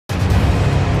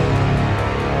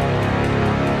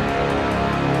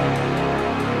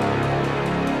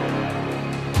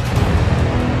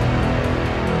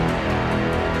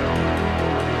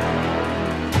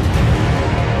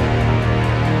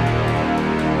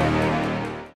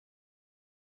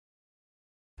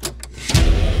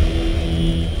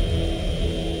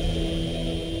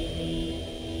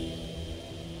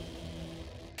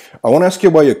I want to ask you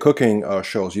about your cooking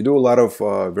shows. You do a lot of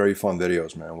very fun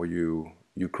videos, man, where you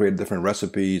create different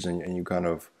recipes and you kind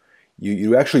of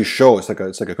you actually show it's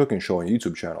like a cooking show on your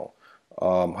YouTube channel.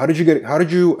 How did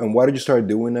you and why did you start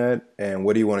doing that? And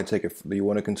where do you want to take it? Do you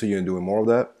want to continue doing more of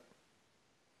that?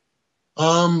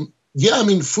 Yeah, I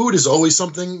mean, food is always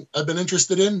something I've been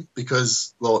interested in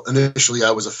because, well, initially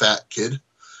I was a fat kid,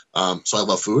 so I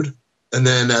love food. And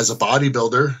then as a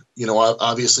bodybuilder,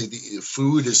 obviously the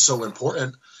food is so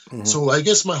important. Hmm. So I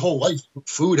guess my whole life,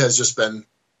 food has just been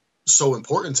so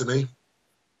important to me.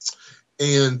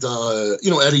 And,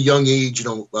 at a young age,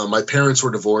 my parents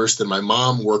were divorced and my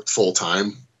mom worked full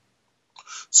time.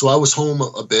 So I was home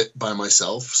a bit by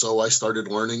myself. So I started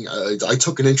learning. I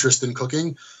took an interest in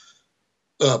cooking.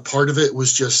 Part of it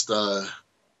was just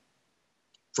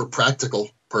for practical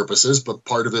purposes, but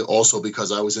part of it also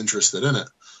because I was interested in it.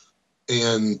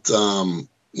 And,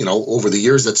 over the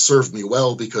years that served me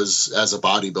well because as a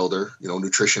bodybuilder,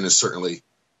 nutrition is certainly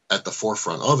at the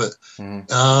forefront of it.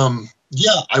 Hmm.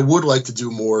 Yeah, I would like to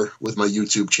do more with my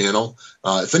YouTube channel.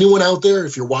 If anyone out there,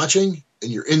 if you're watching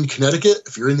and you're in Connecticut,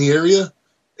 if you're in the area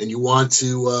and you want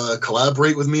to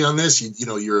collaborate with me on this,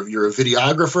 you're a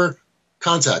videographer,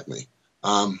 contact me.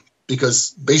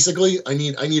 Because basically I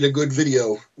need a good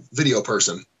video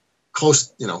person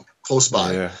close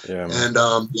by. Yeah, yeah, man. And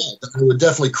I would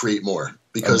definitely create more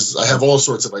because I have all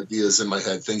sorts of ideas in my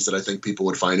head, things that I think people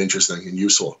would find interesting and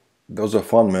useful. Those are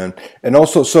fun, man. And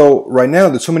also, so right now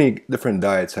there's so many different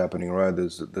diets happening, right?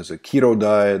 There's a keto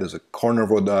diet, there's a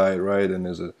carnivore diet, right? And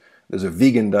there's a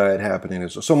vegan diet happening.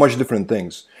 There's so much different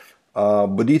things.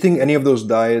 But do you think any of those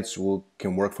diets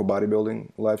can work for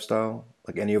bodybuilding lifestyle?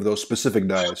 Like any of those specific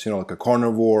diets, like a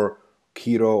carnivore,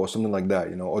 keto, or something like that,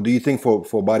 Or do you think for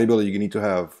bodybuilding you need to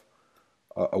have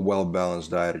a well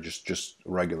balanced diet, or just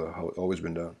regular, how it's always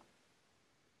been done?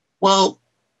 Well,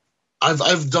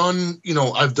 I've done the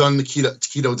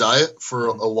keto diet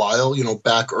for Hmm. a while,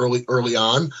 back early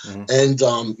on, Hmm. and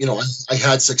I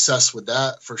had success with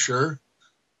that for sure.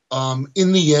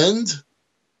 In the end,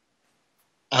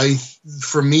 I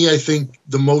for me I think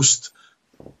the most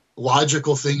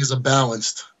logical thing is a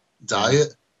balanced Hmm.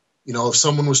 diet. If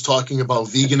someone was talking about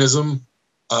veganism,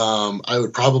 I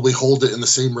would probably hold it in the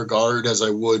same regard as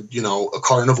I would, a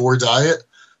carnivore diet.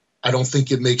 I don't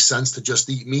think it makes sense to just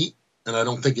eat meat, and I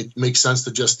don't think it makes sense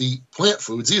to just eat plant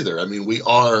foods either. I mean, we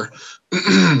are,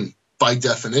 by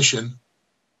definition,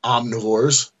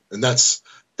 omnivores, and that's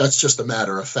just a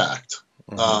matter of fact.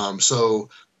 Hmm. So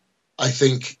I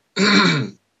think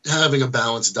having a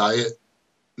balanced diet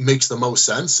makes the most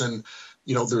sense, and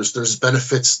there's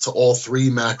benefits to all three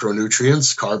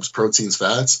macronutrients: carbs, proteins,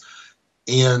 fats,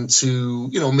 and to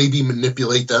maybe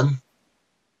manipulate them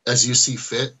as you see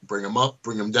fit. Bring them up,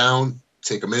 bring them down,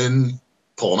 take them in,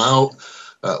 pull them out.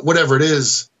 Whatever it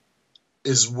is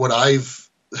what I've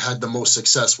had the most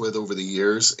success with over the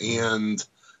years, and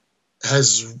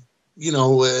has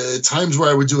times where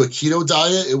I would do a keto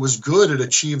diet, it was good, it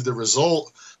achieved the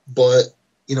result, but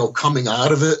coming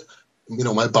out of it,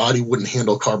 my body wouldn't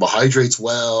handle carbohydrates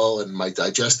well, and my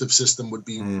digestive system would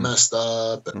be Hmm. messed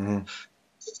up. And,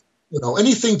 Hmm.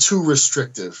 anything too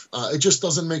restrictive, it just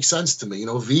doesn't make sense to me.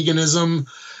 Veganism.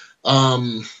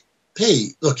 Hey,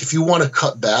 look, if you want to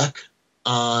cut back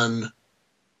on,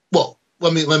 well,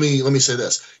 let me say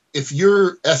this: if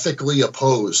you're ethically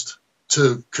opposed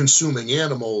to consuming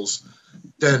animals,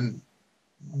 then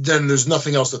there's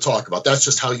nothing else to talk about. That's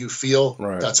just how you feel.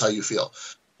 Right. That's how you feel.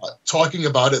 Talking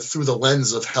about it through the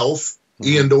lens of health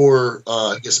Hmm. and or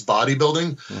I guess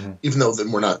bodybuilding, Hmm. even though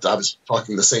then we're not obviously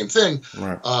talking the same thing.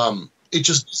 Right. It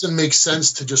just doesn't make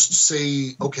sense to just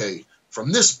say, okay,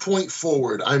 from this point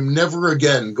forward, I'm never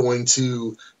again going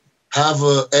to have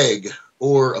a egg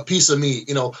or a piece of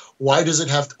meat. Why does it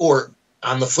have to? Or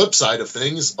on the flip side of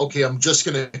things, okay, I'm just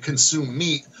going to consume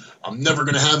meat. I'm never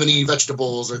going to have any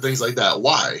vegetables or things like that.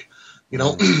 Why?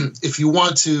 Hmm. If you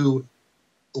want to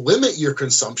limit your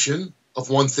consumption of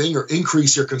one thing or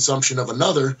increase your consumption of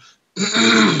another,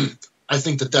 I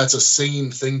think that that's a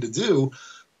sane thing to do.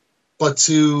 But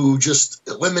to just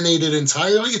eliminate it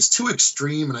entirely, it's too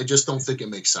extreme, and I just don't think it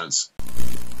makes sense.